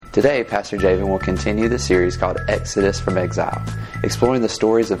Today, Pastor Javen will continue the series called Exodus from Exile, exploring the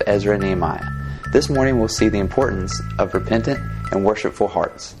stories of Ezra and Nehemiah. This morning, we'll see the importance of repentant and worshipful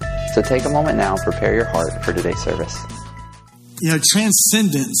hearts. So take a moment now and prepare your heart for today's service. You know,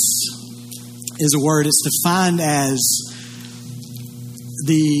 transcendence is a word. It's defined as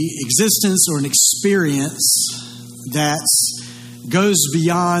the existence or an experience that goes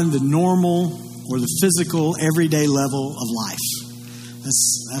beyond the normal or the physical, everyday level of life.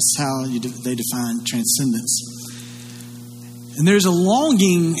 That's how they define transcendence. And there's a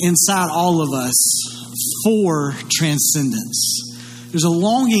longing inside all of us for transcendence. There's a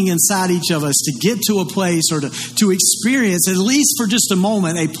longing inside each of us to get to a place or to experience, at least for just a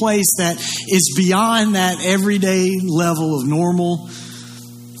moment, a place that is beyond that everyday level of normal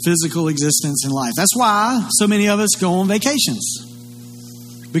physical existence in life. That's why so many of us go on vacations.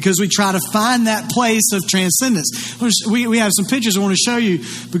 Because we try to find that place of transcendence. We have some pictures I want to show you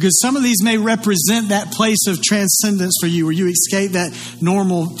because some of these may represent that place of transcendence for you where you escape that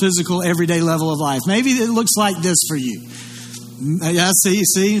normal, physical, everyday level of life. Maybe it looks like this for you. Yeah,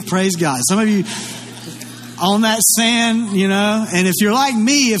 see, praise God. Some of you on that sand, you know, and if you're like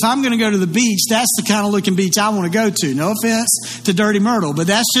me, if I'm going to go to the beach, that's the kind of looking beach I want to go to. No offense to Dirty Myrtle, but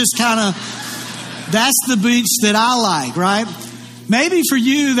that's just that's the beach that I like, right? Maybe for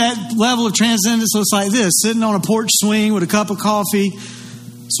you, that level of transcendence looks like this, sitting on a porch swing with a cup of coffee,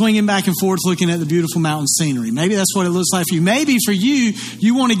 swinging back and forth, looking at the beautiful mountain scenery. Maybe that's what it looks like for you. Maybe for you,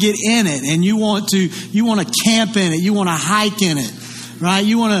 you want to get in it and you want to camp in it. You want to hike in it, right?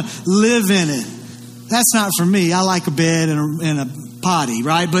 You want to live in it. That's not for me. I like a bed and a potty,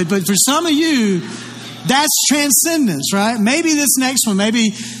 right? But for some of you, that's transcendence, right? Maybe this next one, maybe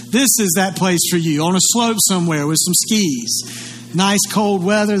this is that place for you, on a slope somewhere with some skis. Nice cold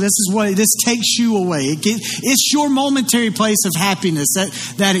weather. This takes you away. It's your momentary place of happiness,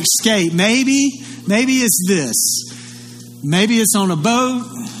 that escape. Maybe it's this. Maybe it's on a boat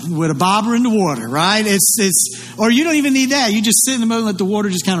with a bobber in the water, right? Or you don't even need that. You just sit in the boat and let the water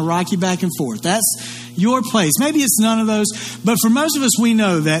just kind of rock you back and forth. That's your place. Maybe it's none of those. But for most of us, we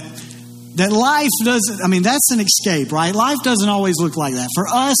know that life doesn't, that's an escape, right? Life doesn't always look like that. For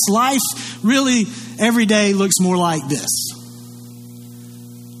us, life really every day looks more like this.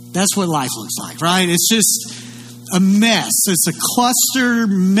 That's what life looks like, right? It's just a mess. It's a cluster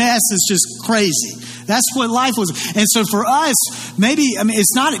mess. It's just crazy. That's what life was. And so for us, maybe,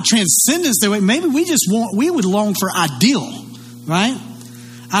 it's not a transcendence that way. Maybe we would long for ideal, right?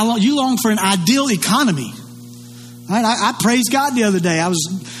 You long for an ideal economy, right? I praised God the other day. I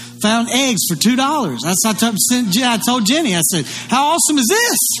found eggs for $2. I told Jenny, I said, how awesome is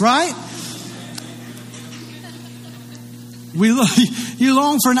this, right? You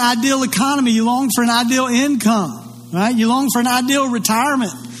long for an ideal economy. You long for an ideal income, right? You long for an ideal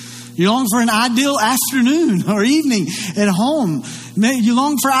retirement. You long for an ideal afternoon or evening at home. You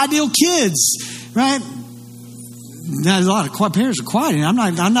long for ideal kids, right? Now, a lot of parents are quiet.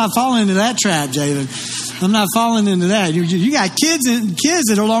 I'm not falling into that trap, Javen. I'm not falling into that. You got kids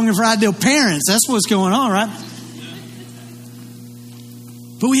that are longing for ideal parents. That's what's going on, right?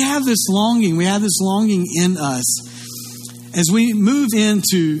 But we have this longing. We have this longing in us. As we move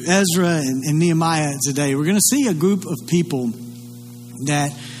into Ezra and Nehemiah today, we're going to see a group of people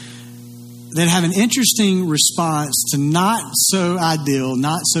that have an interesting response to not so ideal,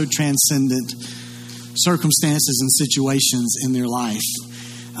 not so transcendent circumstances and situations in their life.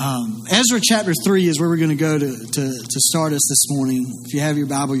 Ezra chapter 3 is where we're going to go to start us this morning. If you have your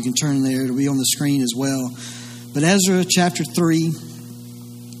Bible, you can turn there. It'll be on the screen as well. But Ezra chapter 3,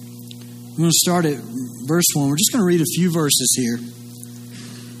 I'm going to start at verse 1. We're just going to read a few verses here.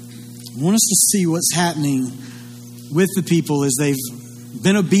 I want us to see what's happening with the people as they've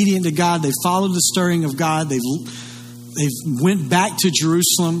been obedient to God. They've followed the stirring of God. They've went back to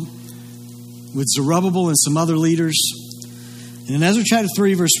Jerusalem with Zerubbabel and some other leaders. And in Ezra chapter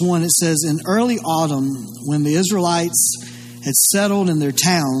 3, verse 1, it says, in early autumn, when the Israelites had settled in their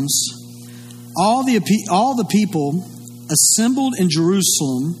towns, all the people assembled in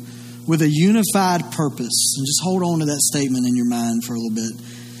Jerusalem with a unified purpose. And just hold on to that statement in your mind for a little bit.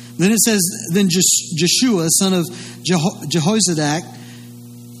 Then it says, then Jeshua, son of Jehozadak,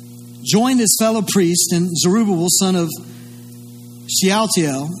 joined his fellow priest, and Zerubbabel, son of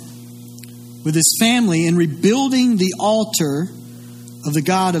Shealtiel, with his family in rebuilding the altar of the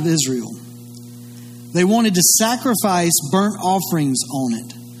God of Israel. They wanted to sacrifice burnt offerings on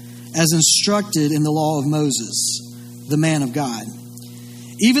it, as instructed in the law of Moses, the man of God.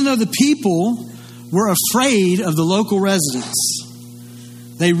 Even though the people were afraid of the local residents,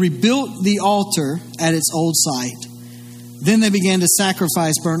 they rebuilt the altar at its old site. Then they began to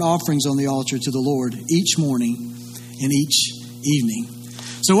sacrifice burnt offerings on the altar to the Lord each morning and each evening.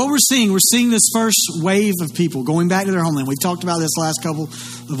 So what we're seeing this first wave of people going back to their homeland. We've talked about this last couple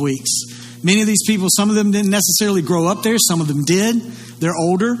of weeks. Many of these people, some of them didn't necessarily grow up there. Some of them did. They're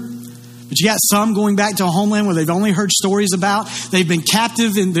older. But you got some going back to a homeland where they've only heard stories about. They've been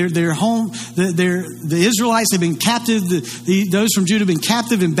captive in their home. The Israelites have been captive. Those from Judah have been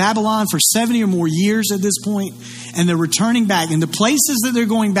captive in Babylon for 70 or more years at this point. And they're returning back. And the places that they're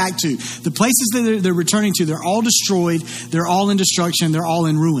going back to, the places that they're returning to, they're all destroyed. They're all in destruction. They're all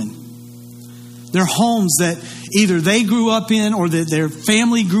in ruin. They're homes that either they grew up in or that their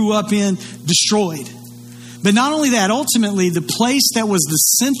family grew up in, destroyed. But not only that, ultimately, the place that was the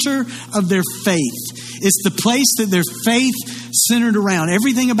center of their faith, it's the place that their faith centered around.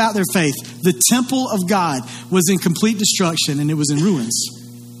 Everything about their faith, the temple of God, was in complete destruction and it was in ruins.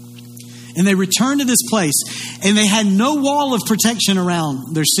 And they returned to this place and they had no wall of protection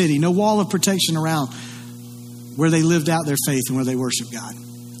around their city, no wall of protection around where they lived out their faith and where they worshiped God.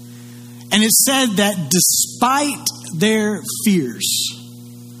 And it said that despite their fears,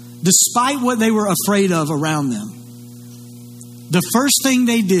 despite what they were afraid of around them, the first thing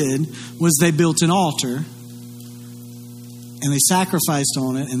they did was they built an altar and they sacrificed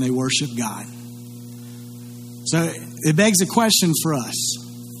on it and they worshiped God. So it begs a question for us.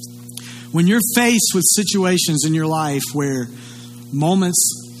 When you're faced with situations in your life where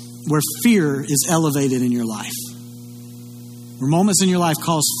moments where fear is elevated in your life, where moments in your life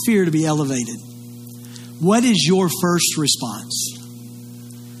cause fear to be elevated, what is your first response?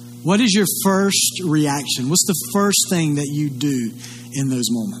 What is your first reaction? What's the first thing that you do in those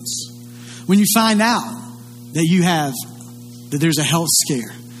moments? When you find out that there's a health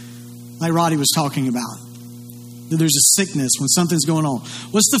scare, like Roddy was talking about, that there's a sickness, when something's going on,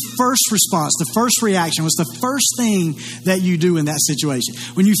 what's the first response, the first reaction? What's the first thing that you do in that situation?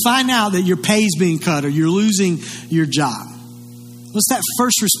 When you find out that your pay's being cut or you're losing your job, what's that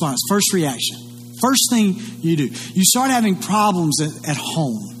first response, first reaction? First thing you do. You start having problems at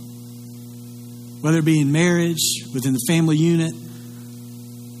home. Whether it be in marriage, within the family unit.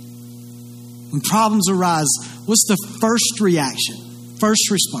 When problems arise, what's the first reaction?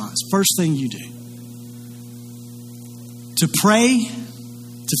 First response, first thing you do? To pray,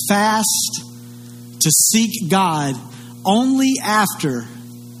 to fast, to seek God only after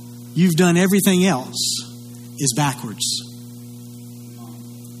you've done everything else is backwards.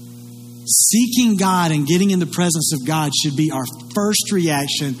 Seeking God and getting in the presence of God should be our first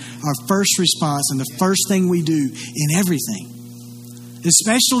reaction, our first response, and the first thing we do in everything.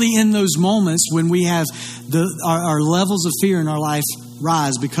 Especially in those moments when we have our levels of fear in our life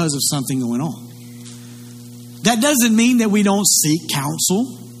rise because of something going on. That doesn't mean that we don't seek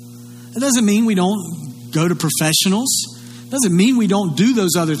counsel. That doesn't mean we don't go to professionals. It doesn't mean we don't do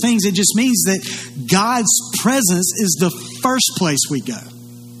those other things. It just means that God's presence is the first place we go.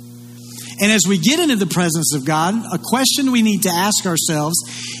 And as we get into the presence of God, a question we need to ask ourselves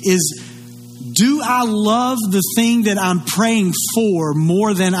is, do I love the thing that I'm praying for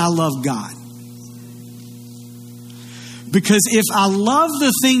more than I love God? Because if I love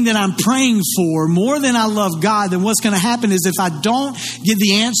the thing that I'm praying for more than I love God, then what's going to happen is if I don't get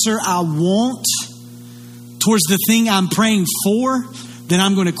the answer I want towards the thing I'm praying for, then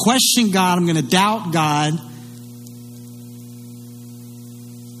I'm going to question God, I'm going to doubt God.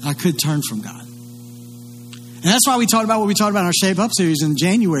 I could turn from God. And that's why we talked about what we talked about in our Shape Up series in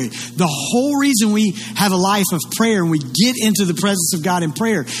January. The whole reason we have a life of prayer and we get into the presence of God in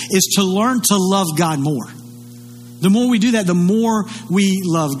prayer is to learn to love God more. The more we do that, the more we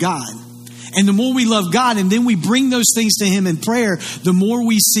love God. And the more we love God and then we bring those things to Him in prayer, the more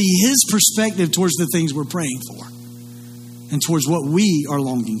we see His perspective towards the things we're praying for and towards what we are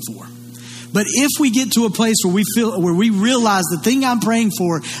longing for. But if we get to a place where we realize the thing I'm praying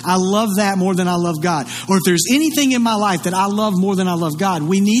for, I love that more than I love God. Or if there's anything in my life that I love more than I love God,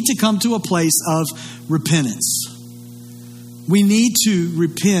 we need to come to a place of repentance. We need to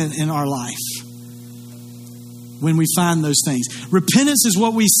repent in our life when we find those things. Repentance is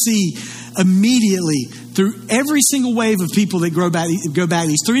what we see immediately through every single wave of people that go back.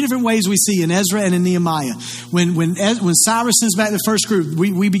 These three different ways we see in Ezra and in Nehemiah. When Cyrus sends back the first group,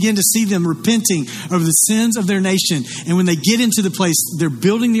 we begin to see them repenting of the sins of their nation. And when they get into the place, they're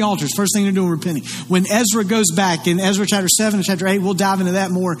building the altars. First thing they're doing, repenting. When Ezra goes back in Ezra chapter 7 and chapter 8, we'll dive into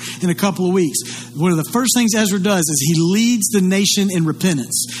that more in a couple of weeks. One of the first things Ezra does is he leads the nation in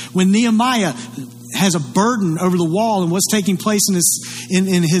repentance. When Nehemiah has a burden over the wall and what's taking place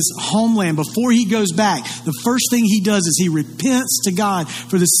in his homeland. Before he goes back, the first thing he does is he repents to God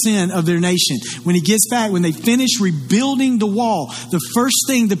for the sin of their nation. When he gets back, when they finish rebuilding the wall, the first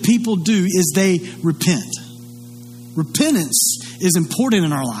thing the people do is they repent. Repentance is important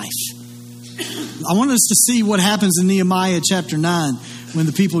in our life. I want us to see what happens in Nehemiah chapter 9 when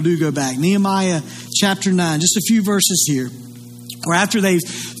the people do go back. Nehemiah chapter 9, just a few verses here, where after they've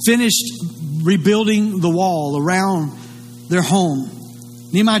finished rebuilding the wall around their home.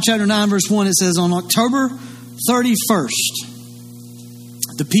 Nehemiah chapter 9 verse 1, it says, on October 31st,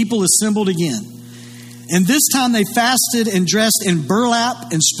 the people assembled again. And this time they fasted and dressed in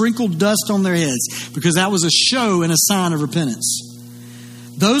burlap and sprinkled dust on their heads, because that was a show and a sign of repentance.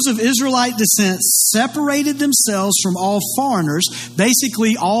 Those of Israelite descent separated themselves from all foreigners,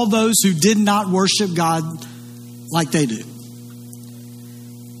 basically all those who did not worship God like they do,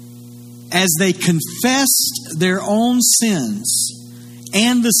 as they confessed their own sins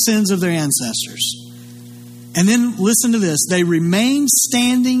and the sins of their ancestors. And then listen to this. They remained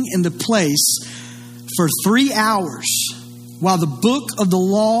standing in the place for 3 hours while the book of the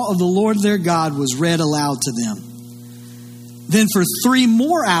law of the Lord their God was read aloud to them. Then for 3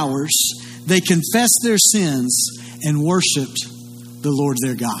 more hours, they confessed their sins and worshiped the Lord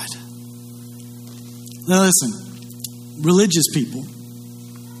their God. Now listen, religious people,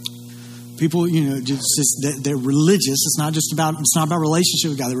 they're religious. It's not about relationship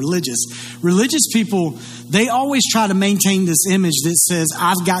with God. They're religious. Religious people, they always try to maintain this image that says,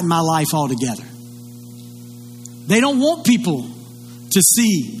 I've got my life all together. They don't want people to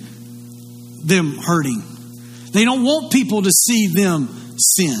see them hurting. They don't want people to see them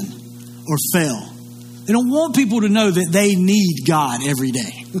sin or fail. They don't want people to know that they need God every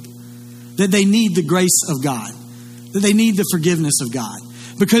day. That they need the grace of God. That they need the forgiveness of God.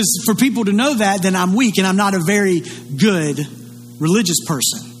 Because for people to know that, then I'm weak and I'm not a very good religious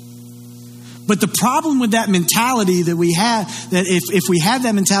person. But the problem with that mentality that we have, that if we have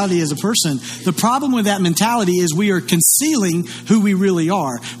that mentality as a person, the problem with that mentality is we are concealing who we really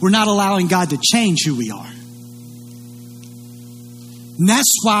are. We're not allowing God to change who we are. And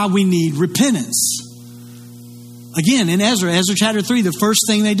that's why we need repentance. Again, in Ezra chapter 3, the first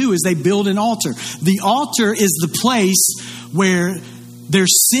thing they do is they build an altar. The altar is the place where their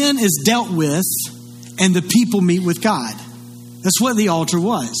sin is dealt with and the people meet with God. That's what the altar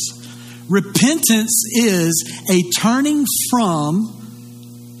was. Repentance is a turning from,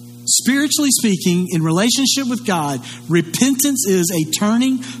 spiritually speaking, in relationship with God, repentance is a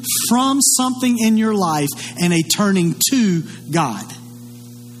turning from something in your life and a turning to God.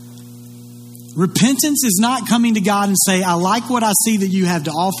 Repentance is not coming to God and say, I like what I see that you have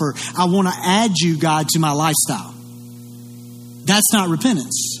to offer. I want to add you, God, to my lifestyle. That's not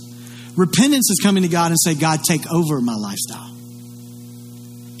repentance. Repentance is coming to God and say, God, take over my lifestyle.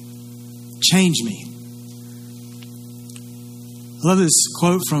 Change me. I love this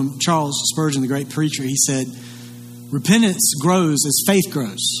quote from Charles Spurgeon, the great preacher. He said, repentance grows as faith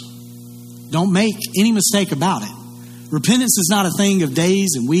grows. Don't make any mistake about it. Repentance is not a thing of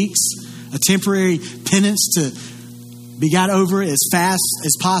days and weeks, a temporary penance to be got over as fast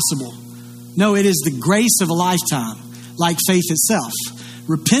as possible. No, it is the grace of a lifetime, like faith itself.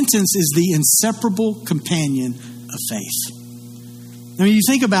 Repentance is the inseparable companion of faith. I mean, you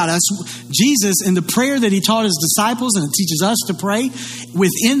think about us, Jesus, in the prayer that he taught his disciples and teaches us to pray,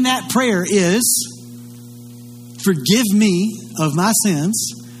 within that prayer is, forgive me of my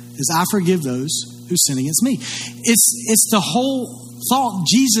sins as I forgive those who sin against me. It's the whole thought.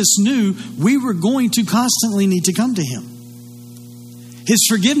 Jesus knew we were going to constantly need to come to him. His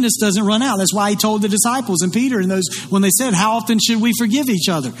forgiveness doesn't run out. That's why he told the disciples and Peter and those when they said, how often should we forgive each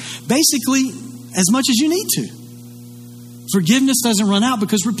other? Basically, as much as you need to. Forgiveness doesn't run out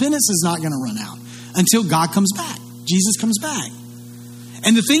because repentance is not going to run out until God comes back. Jesus comes back.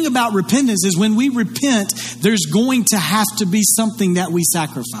 And the thing about repentance is when we repent, there's going to have to be something that we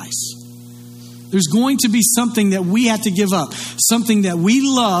sacrifice. There's going to be something that we have to give up. Something that we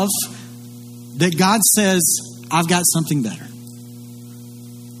love that God says, I've got something better.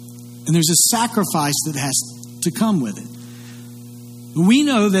 And there's a sacrifice that has to come with it. We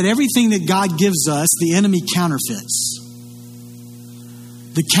know that everything that God gives us, the enemy counterfeits.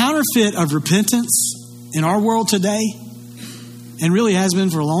 The counterfeit of repentance in our world today, and really has been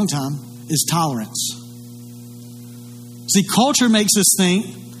for a long time, is tolerance. See, culture makes us think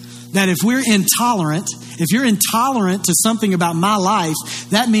that if we're intolerant, if you're intolerant to something about my life,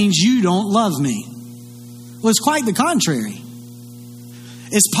 that means you don't love me. Well, it's quite the contrary.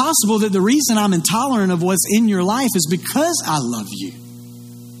 It's possible that the reason I'm intolerant of what's in your life is because I love you.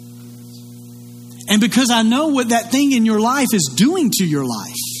 And because I know what that thing in your life is doing to your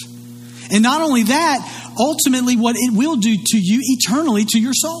life. And not only that, ultimately what it will do to you eternally, to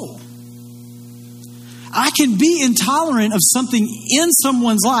your soul. I can be intolerant of something in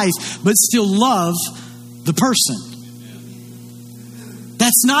someone's life, but still love the person.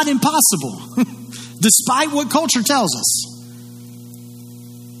 That's not impossible, despite what culture tells us.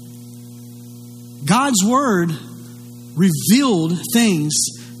 God's word revealed things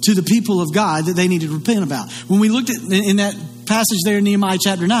to the people of God that they needed to repent about. When we looked at in that passage there in Nehemiah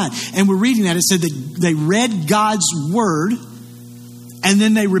chapter 9, and we're reading that, it said that they read God's word and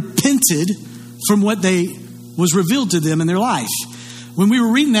then they repented from what was revealed to them in their life. When we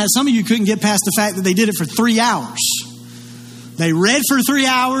were reading that, some of you couldn't get past the fact that they did it for 3 hours. They read for 3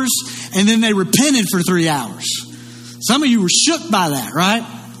 hours and then they repented for 3 hours. Some of you were shook by that, right?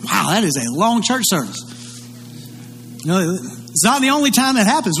 Wow, that is a long church service. You know, it's not the only time that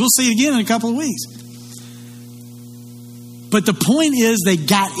happens. We'll see it again in a couple of weeks. But the point is, they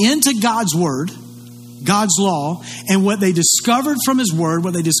got into God's word, God's law, and what they discovered from his word,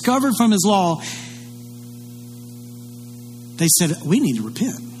 what they discovered from his law, they said, we need to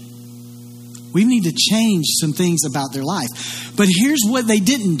repent. We need to change some things about their life. But here's what they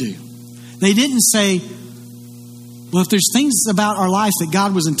didn't do. They didn't say, well, if there's things about our life that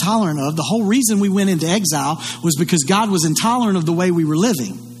God was intolerant of, the whole reason we went into exile was because God was intolerant of the way we were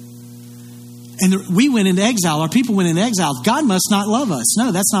living. And we went into exile, our people went into exile. God must not love us.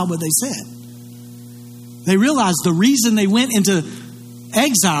 No, that's not what they said. They realized the reason they went into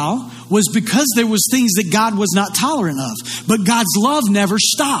exile was because there was things that God was not tolerant of. But God's love never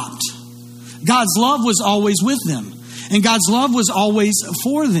stopped. God's love was always with them. And God's love was always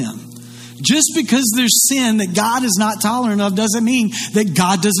for them. Just because there's sin that God is not tolerant of doesn't mean that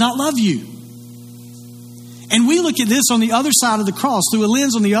God does not love you. And we look at this on the other side of the cross, through a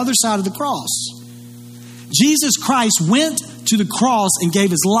lens on the other side of the cross. Jesus Christ went to the cross and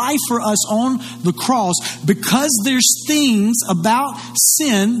gave his life for us on the cross because there's things about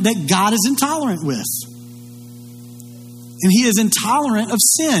sin that God is intolerant with. And he is intolerant of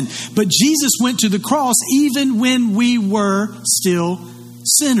sin. But Jesus went to the cross even when we were still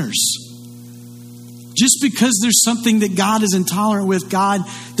sinners. Just because there's something that God is intolerant with, God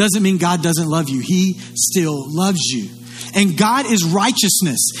doesn't mean God doesn't love you. He still loves you. And God is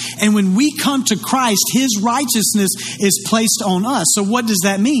righteousness. And when we come to Christ, his righteousness is placed on us. So what does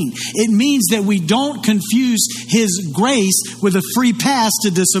that mean? It means that we don't confuse his grace with a free pass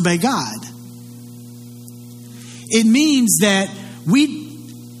to disobey God. It means that we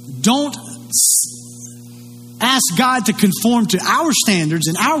don't ask God to conform to our standards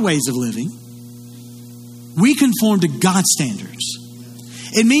and our ways of living. We conform to God's standards.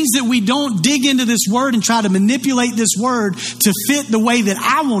 It means that we don't dig into this word and try to manipulate this word to fit the way that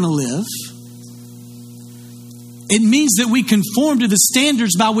I want to live. It means that we conform to the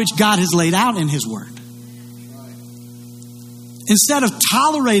standards by which God has laid out in his word. Instead of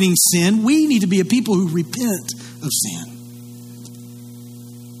tolerating sin, we need to be a people who repent of sin.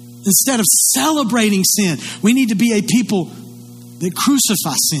 Instead of celebrating sin, we need to be a people that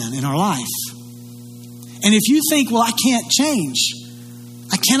crucify sin in our life. And if you think, well, I can't change.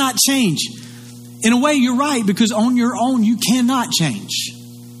 I cannot change. In a way, you're right, because on your own, you cannot change.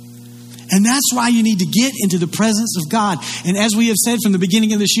 And that's why you need to get into the presence of God. And as we have said from the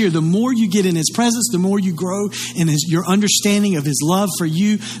beginning of this year, the more you get in his presence, the more you grow in your understanding of his love for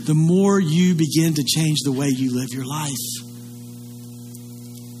you, the more you begin to change the way you live your life.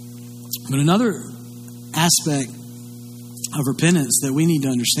 But another aspect of repentance that we need to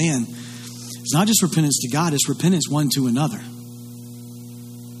understand is not just repentance to God, it's repentance one to another.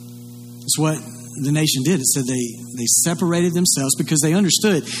 It's what the nation did. It said they separated themselves because they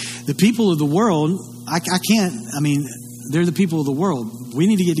understood the people of the world. They're the people of the world. We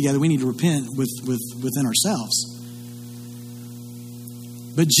need to get together. We need to repent within ourselves.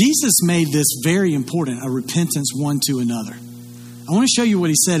 But Jesus made this very important, a repentance one to another. I want to show you what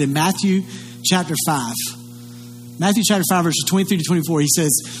he said in Matthew chapter 5. Matthew chapter 5, verses 23 to 24, he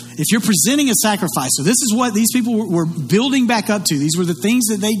says, if you're presenting a sacrifice, so this is what these people were building back up to. These were the things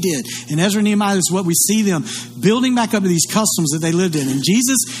that they did. In Ezra and Nehemiah, this is what we see them building back up to these customs that they lived in. And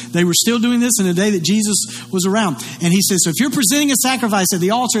Jesus, they were still doing this in the day that Jesus was around. And he says, so if you're presenting a sacrifice at the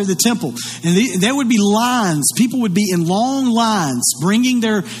altar at the temple, and there would be lines, people would be in long lines bringing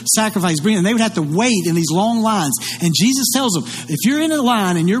their sacrifice, and they would have to wait in these long lines. And Jesus tells them, if you're in a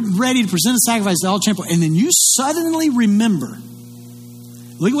line and you're ready to present a sacrifice at the altar temple, and then you suddenly remember,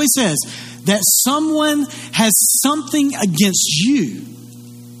 look at what he says, that someone has something against you.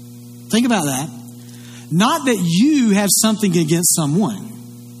 Think about that. Not that you have something against someone.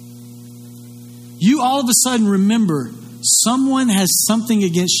 you all of a sudden remember someone has something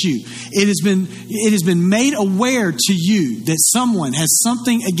against you. It has been made aware to you that someone has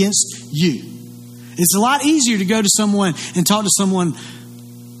something against you. It's a lot easier to go to someone and talk to someone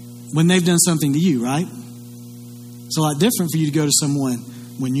when they've done something to you, right? It's a lot different for you to go to someone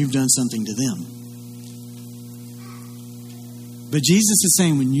when you've done something to them. But Jesus is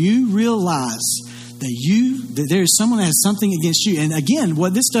saying, when you realize that there's someone that has something against you, and again,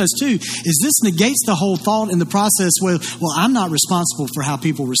 what this does too is this negates the whole thought in the process where, well, I'm not responsible for how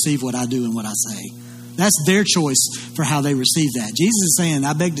people receive what I do and what I say. That's their choice for how they receive that. Jesus is saying,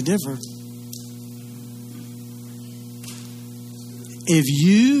 I beg to differ.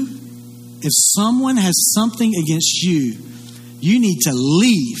 If someone has something against you, you need to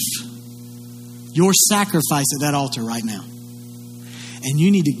leave your sacrifice at that altar right now. And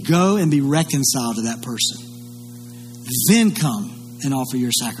you need to go and be reconciled to that person. Then come and offer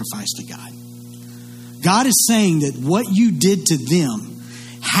your sacrifice to God. God is saying that what you did to them,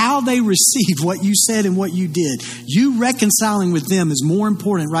 how they received what you said and what you did, you reconciling with them is more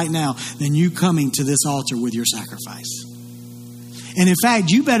important right now than you coming to this altar with your sacrifice. And in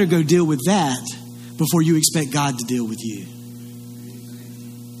fact, you better go deal with that before you expect God to deal with you.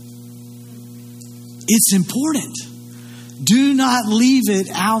 It's important. Do not leave it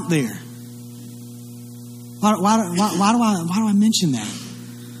out there. Why do I mention that?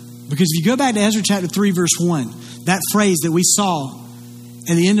 Because if you go back to Ezra chapter 3, verse 1, that phrase that we saw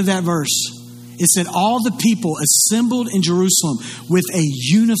at the end of that verse, it said, all the people assembled in Jerusalem with a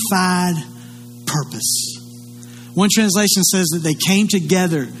unified purpose. One translation says that they came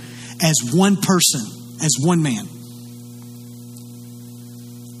together as one person, as one man.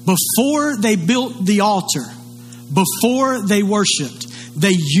 Before they built the altar, before they worshiped,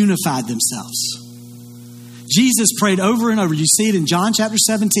 they unified themselves. Jesus prayed over and over. You see it in John chapter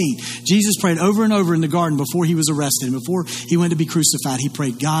 17. Jesus prayed over and over in the garden before he was arrested. And before he went to be crucified, he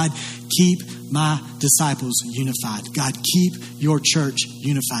prayed, God, keep my disciples unified. God, keep your church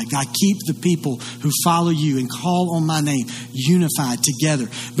unified. God, keep the people who follow you and call on my name unified together.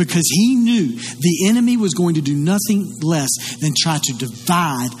 Because he knew the enemy was going to do nothing less than try to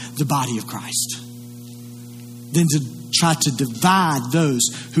divide the body of Christ. Than to try to divide those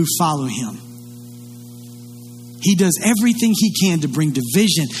who follow him. He does everything he can to bring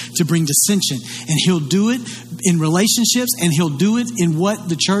division, to bring dissension. And he'll do it in relationships, and he'll do it in what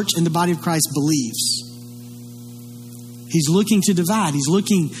the church and the body of Christ believes. He's looking to divide. He's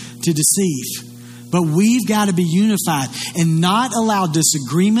looking to deceive. But we've got to be unified and not allow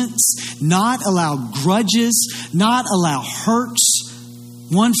disagreements, not allow grudges, not allow hurts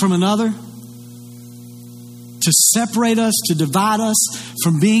one from another to separate us, to divide us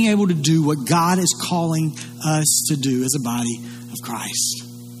from being able to do what God is calling us to do as a body of Christ.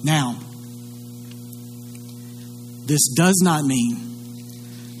 Now, this does not mean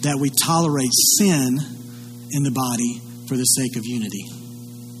that we tolerate sin in the body for the sake of unity.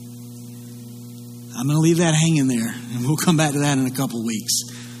 I'm going to leave that hanging there, and we'll come back to that in a couple of weeks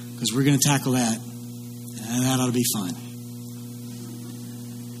because we're going to tackle that, and that ought to be fun.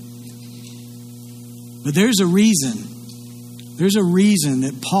 But there's a reason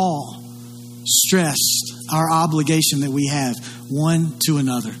that Paul stressed our obligation that we have one to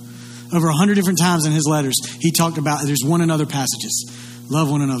another. Over 100 different times in his letters, he talked about there's one another passages. Love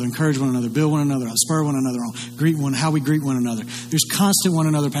one another, encourage one another, build one another, spur one another on, how we greet one another. There's constant one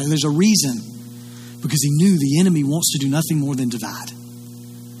another passages. There's a reason, because he knew the enemy wants to do nothing more than divide.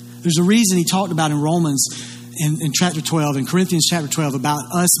 There's a reason he talked about in Romans in chapter 12, in Corinthians chapter 12, about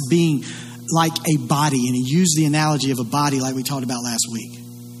us being like a body, and he used the analogy of a body like we talked about last week,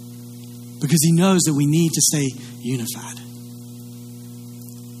 because he knows that we need to stay unified.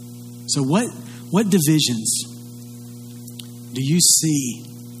 So what divisions do you see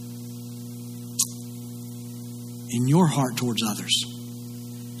in your heart towards others?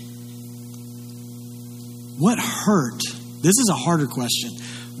 What hurt? This is a harder question.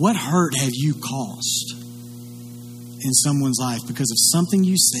 What hurt have you caused in someone's life because of something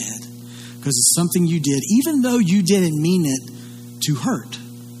you said? Because it's something you did, even though you didn't mean it to hurt,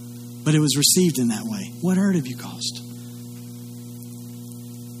 but it was received in that way. What hurt have you caused?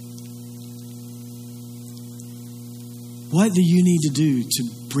 What do you need to do to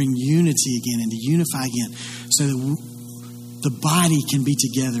bring unity again and to unify again so that the body can be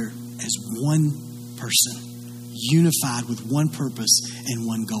together as one person, unified with one purpose and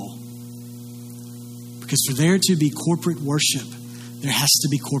one goal? Because for there to be corporate worship, there has to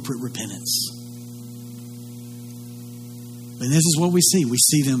be corporate repentance. And this is what we see. We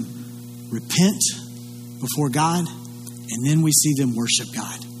see them repent before God, and then we see them worship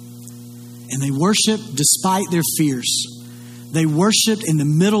God. And they worshiped despite their fears. They worshiped in the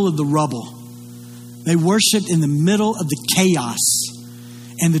middle of the rubble. They worshiped in the middle of the chaos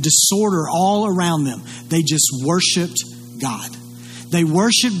and the disorder all around them. They just worshiped God. They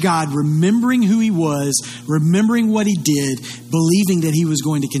worshiped God, remembering who He was, remembering what He did, believing that He was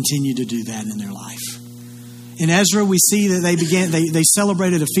going to continue to do that in their life. In Ezra, we see that they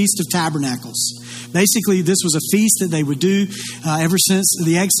celebrated a Feast of Tabernacles. Basically, this was a feast that they would do ever since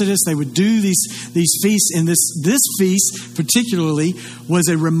the Exodus. They would do these feasts, and this feast particularly was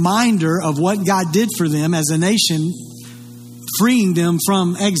a reminder of what God did for them as a nation, freeing them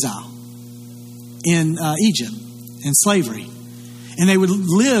from exile in Egypt and slavery. And they would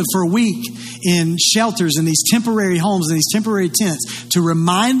live for a week in shelters in these temporary homes, in these temporary tents, to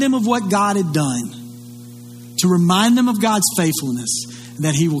remind them of what God had done, to remind them of God's faithfulness, and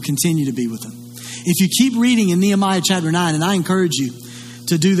that He will continue to be with them. If you keep reading in Nehemiah chapter 9, and I encourage you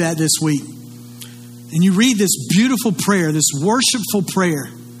to do that this week, and you read this beautiful prayer, this worshipful prayer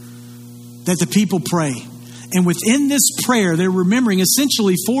that the people pray. And within this prayer, they're remembering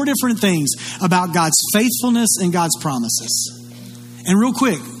essentially 4 different things about God's faithfulness and God's promises. And real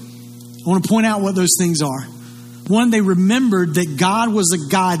quick, I want to point out what those things are. One, they remembered that God was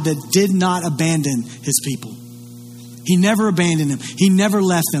a God that did not abandon His people. He never abandoned them. He never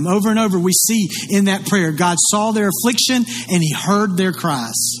left them. Over and over we see in that prayer, God saw their affliction and He heard their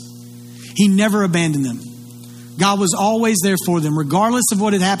cries. He never abandoned them. God was always there for them. Regardless of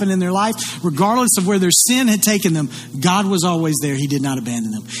what had happened in their life, regardless of where their sin had taken them, God was always there. He did not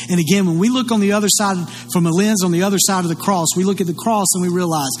abandon them. And again, when we look on the other side, from a lens on the other side of the cross, we look at the cross and we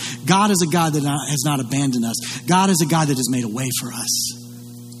realize God is a God that has not abandoned us. God is a God that has made a way for us.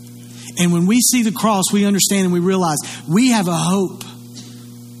 And when we see the cross, we understand and we realize we have a hope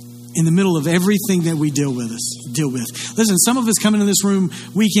in the middle of everything that we deal with. Listen, some of us come into this room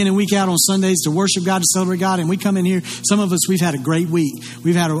week in and week out on Sundays to worship God, to celebrate God, and we come in here. Some of us, we've had a great week.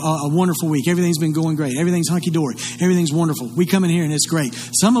 We've had a wonderful week. Everything's been going great. Everything's hunky-dory. Everything's wonderful. We come in here and it's great.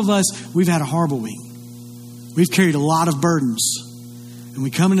 Some of us, we've had a horrible week. We've carried a lot of burdens. And we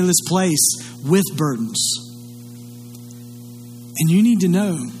come into this place with burdens. And you need to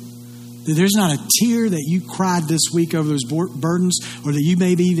know that there's not a tear that you cried this week over those burdens, or that you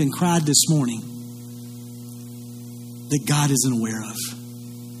maybe even cried this morning, that God isn't aware of.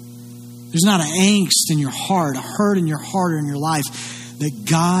 There's not an angst in your heart, a hurt in your heart or in your life that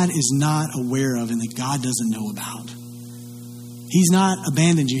God is not aware of and that God doesn't know about. He's not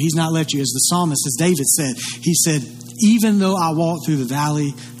abandoned you. He's not left you. As the psalmist, as David said, he said, even though I walk through the valley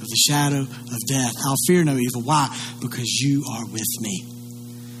of the shadow of death, I'll fear no evil. Why? Because you are with me.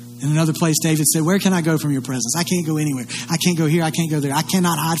 In another place, David said, where can I go from your presence? I can't go anywhere. I can't go here. I can't go there. I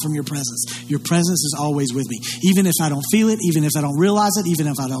cannot hide from your presence. Your presence is always with me. Even if I don't feel it, even if I don't realize it, even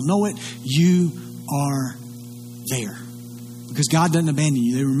if I don't know it, you are there. Because God doesn't abandon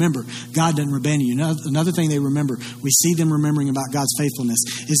you. They remember God doesn't abandon you. Another thing they remember, we see them remembering about God's faithfulness,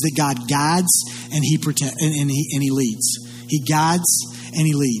 is that God guides and He protects and He leads. He guides and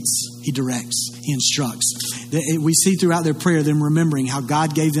He leads. He directs. He instructs. We see throughout their prayer them remembering how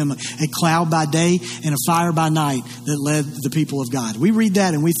God gave them a cloud by day and a fire by night that led the people of God. We read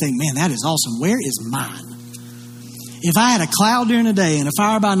that and we think, man, that is awesome. Where is mine? If I had a cloud during the day and a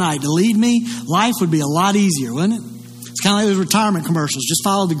fire by night to lead me, life would be a lot easier, wouldn't it? It's kind of like those retirement commercials. Just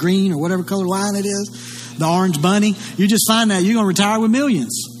follow the green or whatever color line it is, the orange bunny. You just find that you're going to retire with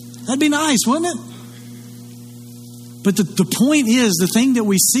millions. That'd be nice, wouldn't it? But the point is, the thing that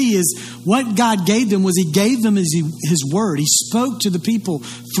we see is what God gave them was He gave them His word. He spoke to the people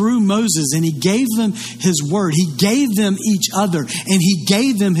through Moses and He gave them His word. He gave them each other and He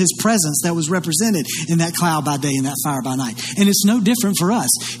gave them His presence that was represented in that cloud by day and that fire by night. And it's no different for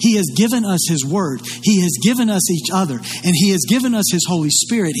us. He has given us His word. He has given us each other, and He has given us His Holy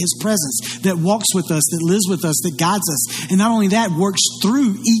Spirit, His presence that walks with us, that lives with us, that guides us. And not only that, works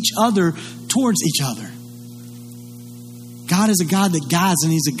through each other towards each other. God is a God that guides,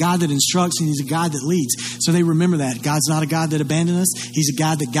 and He's a God that instructs, and He's a God that leads. So they remember that. God's not a God that abandons us. He's a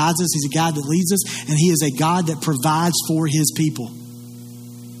God that guides us. He's a God that leads us. And He is a God that provides for His people.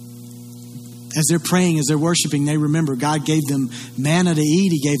 As they're praying, as they're worshiping, they remember God gave them manna to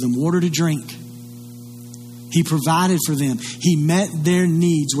eat. He gave them water to drink. He provided for them. He met their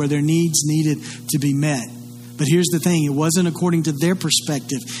needs where their needs needed to be met. But here's the thing. It wasn't according to their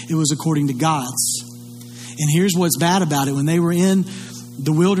perspective. It was according to God's. And here's what's bad about it. When they were in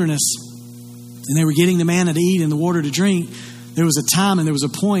the wilderness and they were getting the manna to eat and the water to drink, there was a time and there was a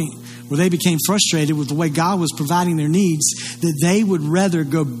point where they became frustrated with the way God was providing their needs, that they would rather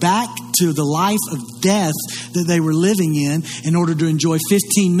go back to the life of death that they were living in order to enjoy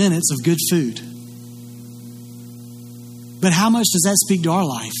 15 minutes of good food. But how much does that speak to our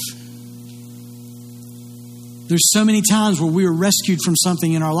life? There's so many times where we were rescued from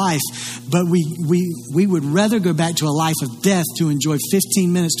something in our life, but we would rather go back to a life of death to enjoy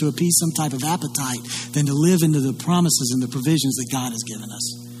 15 minutes to appease some type of appetite than to live into the promises and the provisions that God has given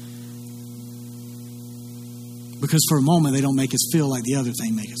us. Because for a moment, they don't make us feel like the other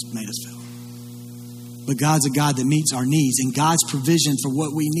thing made us feel. But God's a God that meets our needs, and God's provision for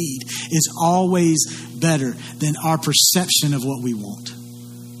what we need is always better than our perception of what we want.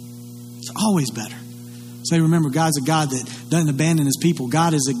 It's always better. So remember, God's a God that doesn't abandon his people.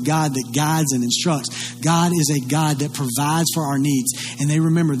 God is a God that guides and instructs. God is a God that provides for our needs. And they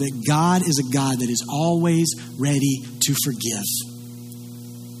remember that God is a God that is always ready to forgive.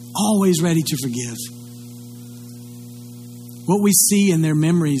 Always ready to forgive. What we see in their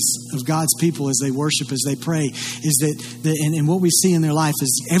memories of God's people as they worship, as they pray, is and what we see in their life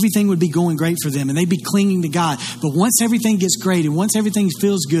is everything would be going great for them and they'd be clinging to God. But once everything gets great and once everything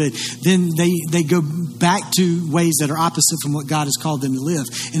feels good, then they go back to ways that are opposite from what God has called them to live.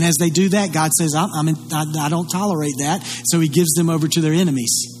 And as they do that, God says, I don't tolerate that. So he gives them over to their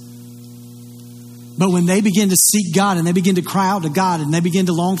enemies. But when they begin to seek God and they begin to cry out to God and they begin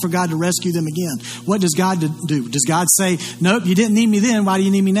to long for God to rescue them again, what does God do? Does God say, nope, you didn't need me then, why do you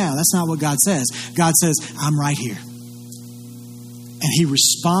need me now? That's not what God says. God says, I'm right here. And he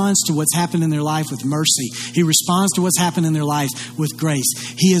responds to what's happened in their life with mercy. He responds to what's happened in their life with grace.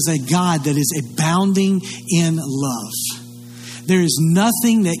 He is a God that is abounding in love. There is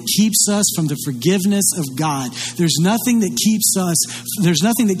nothing that keeps us from the forgiveness of God. There's nothing that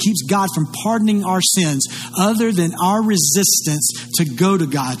keeps God from pardoning our sins other than our resistance to go to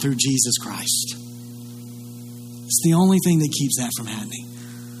God through Jesus Christ. It's the only thing that keeps that from happening.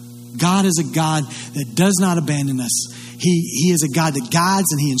 God is a God that does not abandon us. He is a God that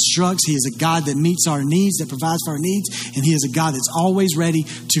guides and he instructs. He is a God that meets our needs, that provides for our needs. And he is a God that's always ready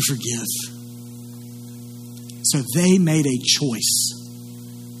to forgive. So they made a choice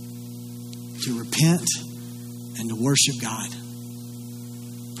to repent and to worship God.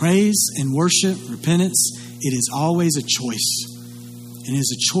 Praise and worship, repentance, it is always a choice. And it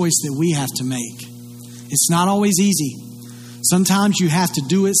is a choice that we have to make. It's not always easy. Sometimes you have to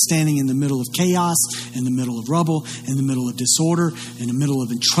do it standing in the middle of chaos, in the middle of rubble, in the middle of disorder, in the middle of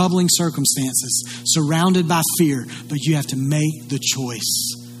troubling circumstances, surrounded by fear. But you have to make the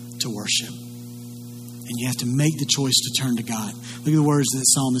choice to worship. And you have to make the choice to turn to God. Look at the words that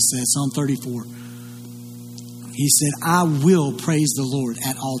psalmist says, Psalm 34. He said, I will praise the Lord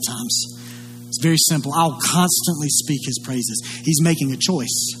at all times. It's very simple. I'll constantly speak his praises. He's making a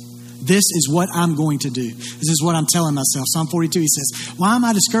choice. This is what I'm going to do. This is what I'm telling myself. Psalm 42, he says, why am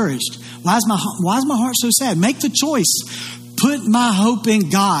I discouraged? Why is my heart so sad? Make the choice. Put my hope in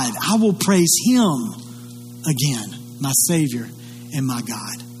God. I will praise him again, my Savior and my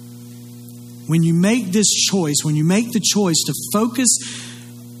God. When you make this choice, when you make the choice to focus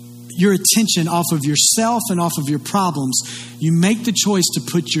your attention off of yourself and off of your problems, you make the choice to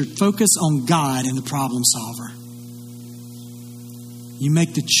put your focus on God and the problem solver. You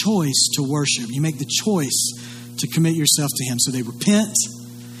make the choice to worship. You make the choice to commit yourself to him. So they repent,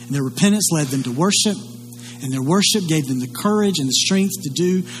 and their repentance led them to worship. And their worship gave them the courage and the strength to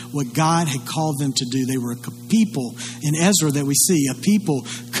do what God had called them to do. They were a people in Ezra that we see, a people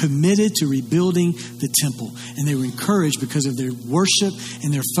committed to rebuilding the temple. And they were encouraged because of their worship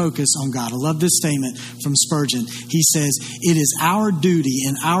and their focus on God. I love this statement from Spurgeon. He says, it is our duty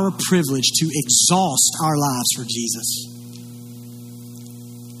and our privilege to exhaust our lives for Jesus.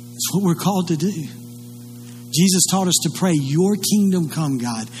 That's what we're called to do. Jesus taught us to pray, your kingdom come,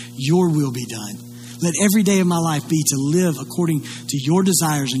 God, your will be done. Let every day of my life be to live according to your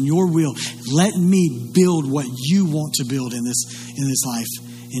desires and your will. Let me build what you want to build in this life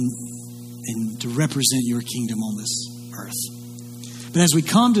and to represent your kingdom on this earth. But as we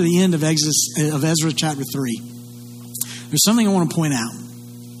come to the end of Ezra chapter 3, there's something I want to point out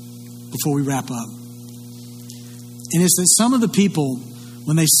before we wrap up. And it's that some of the people,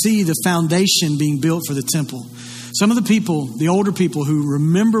 when they see the foundation being built for the temple, some of the people, the older people who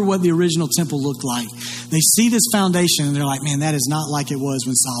remember what the original temple looked like, they see this foundation and they're like, man, that is not like it was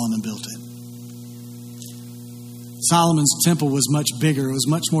when Solomon built it. Solomon's temple was much bigger. It was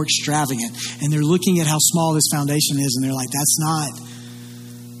much more extravagant. And they're looking at how small this foundation is and they're like, that's not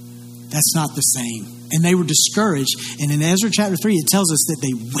the same. And they were discouraged. And in Ezra chapter 3, it tells us that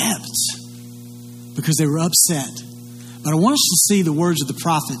they wept because they were upset. But I want us to see the words of the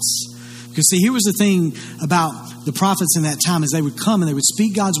prophets Because see, here was the thing about the prophets in that time, is they would come and they would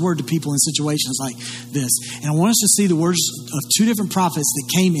speak God's word to people in situations like this. And I want us to see the words of two different prophets that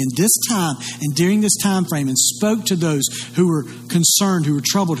came in this time and during this time frame and spoke to those who were concerned, who were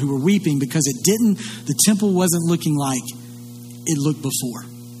troubled, who were weeping, because the temple wasn't looking like it looked before.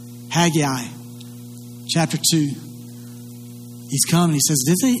 Haggai, chapter 2. He's come and he says,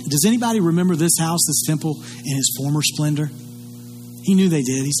 does anybody remember this house, this temple, in its former splendor? He knew they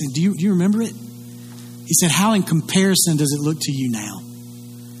did. He said, do you remember it? He said, how in comparison does it look to you now?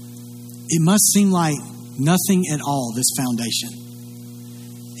 It must seem like nothing at all, this foundation.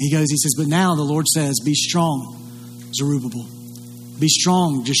 He says, but now the Lord says, be strong, Zerubbabel. Be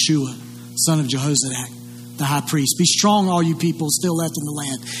strong, Joshua, son of Jehozadak, the high priest. Be strong, all you people still left in the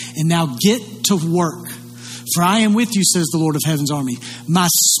land. And now get to work. For I am with you, says the Lord of heaven's army. My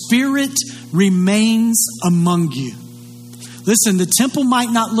spirit remains among you. Listen, the temple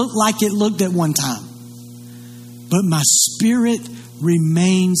might not look like it looked at one time, but my spirit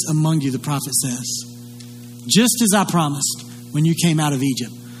remains among you, the prophet says. Just as I promised when you came out of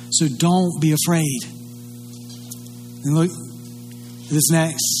Egypt. So don't be afraid. And look at this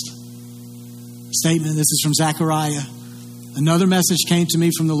next statement. This is from Zechariah. Another message came to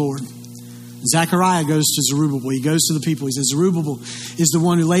me from the Lord. Zechariah goes to Zerubbabel. He goes to the people. He says, Zerubbabel is the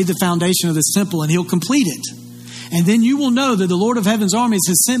one who laid the foundation of this temple, and he'll complete it. And then you will know that the Lord of heaven's armies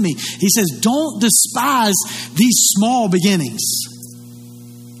has sent me. He says, don't despise these small beginnings.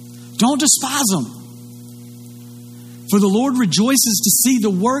 Don't despise them. For the Lord rejoices to see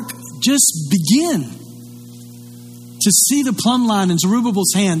the work just begin. To see the plumb line in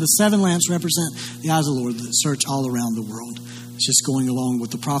Zerubbabel's hand, the 7 lamps represent the eyes of the Lord that search all around the world. It's just going along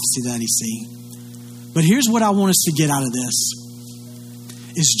with the prophecy that he's seeing. But here's what I want us to get out of this.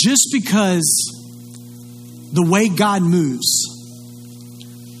 Is just because the way God moves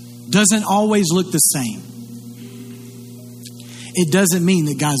doesn't always look the same, it doesn't mean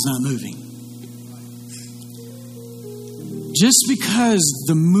that God's not moving. Just because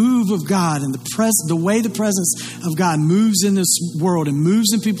the move of God and the way the presence of God moves in this world and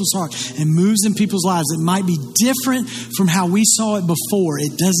moves in people's hearts and moves in people's lives, it might be different from how we saw it before.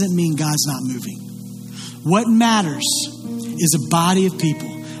 It doesn't mean God's not moving. What matters is a body of people,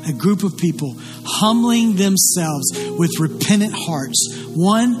 a group of people humbling themselves with repentant hearts,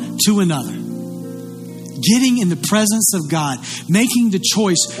 one to another. Getting in the presence of God, making the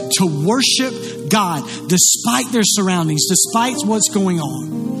choice to worship God despite their surroundings, despite what's going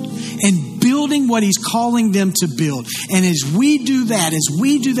on, and building what He's calling them to build. And as we do that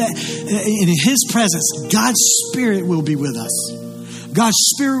in His presence, God's Spirit will be with us. God's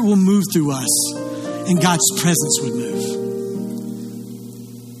Spirit will move through us, and God's presence would move.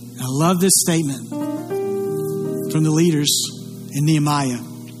 I love this statement from the leaders in Nehemiah,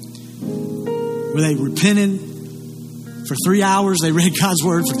 where they repented for 3 hours. They read God's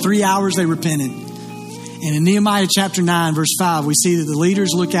word for 3 hours. They repented. And in Nehemiah chapter 9, verse 5, we see that the leaders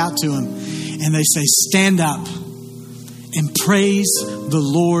look out to him and they say, stand up and praise the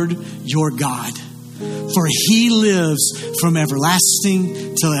Lord your God, for He lives from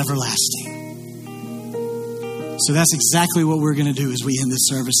everlasting till everlasting. So that's exactly what we're going to do as we end this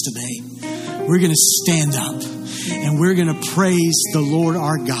service today. We're going to stand up and we're going to praise the Lord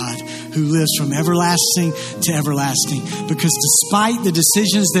our God, who lives from everlasting to everlasting. Because despite the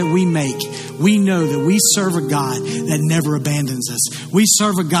decisions that we make, we know that we serve a God that never abandons us. We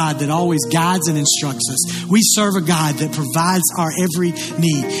serve a God that always guides and instructs us. We serve a God that provides our every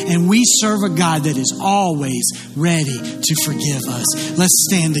need. And we serve a God that is always ready to forgive us. Let's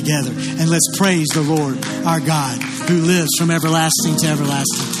stand together and let's praise the Lord our God, who lives from everlasting to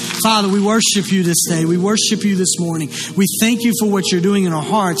everlasting. Father, we worship you this day. We worship you this morning. We thank you for what you're doing in our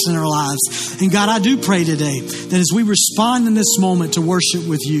hearts and our lives. And God, I do pray today that as we respond in this moment to worship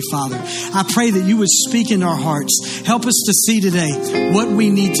with you, Father, I pray that you would speak in our hearts. Help us to see today what we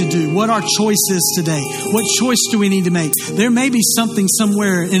need to do, what our choice is today. What choice do we need to make? There may be something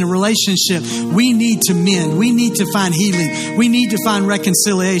somewhere in a relationship we need to mend. We need to find healing. We need to find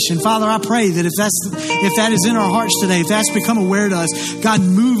reconciliation. Father, I pray that if that is in our hearts today, if that's become aware to us, God,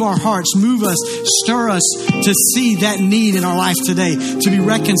 move our hearts, move us, stir us to see that need in our life today, to be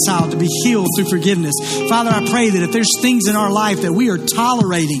reconciled, to be healed through forgiveness. Father, I pray that if there's things in our life that we are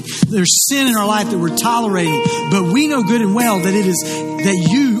tolerating, there's sin in our life that we're tolerating, but we know good and well that it is that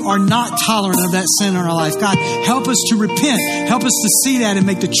you are not tolerant of that sin in our life. God, help us to repent. Help us to see that and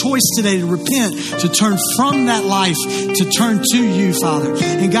make the choice today to repent, to turn from that life, to turn to you, Father.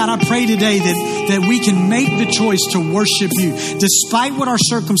 And God, I pray today that we can make the choice to worship you, despite what our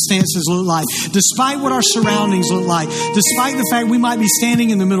circumstances look like, despite what our surroundings look like, despite the fact we might be standing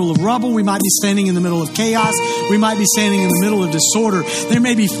in the middle of rubble, we might be standing in the middle of chaos, we might be standing in the middle of disorder. There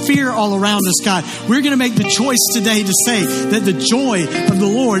may be fear all around us, God. We're going to make the choice today to say that the joy of the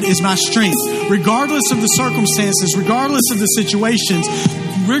Lord is my strength. Regardless of the circumstances, regardless of the situations,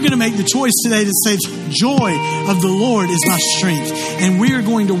 we're going to make the choice today to say, joy of the Lord is my strength. And we are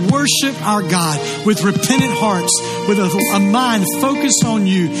going to worship our God with repentant hearts, with a mind focused on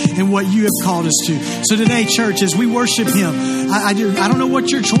you and what you have called us to. So today, church, as we worship Him, I don't know what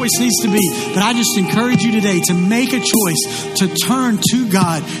your choice needs to be, but I just encourage you today to make a choice to turn to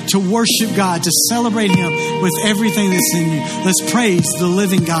God, to worship God, to celebrate Him with everything that's in you. Let's praise the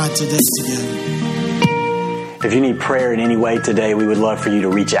living God today together. If you need prayer in any way today, we would love for you to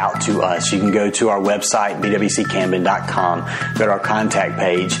reach out to us. You can go to our website, bwccamden.com, go to our contact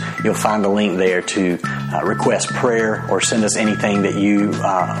page. You'll find the link there to request prayer or send us anything that you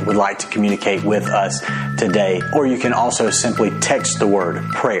would like to communicate with us today. Or you can also simply text the word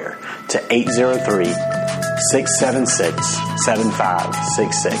prayer to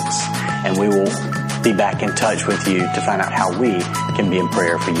 803-676-7566, and we will be back in touch with you to find out how we can be in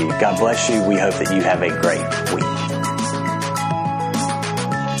prayer for you. God bless you. We hope that you have a great week.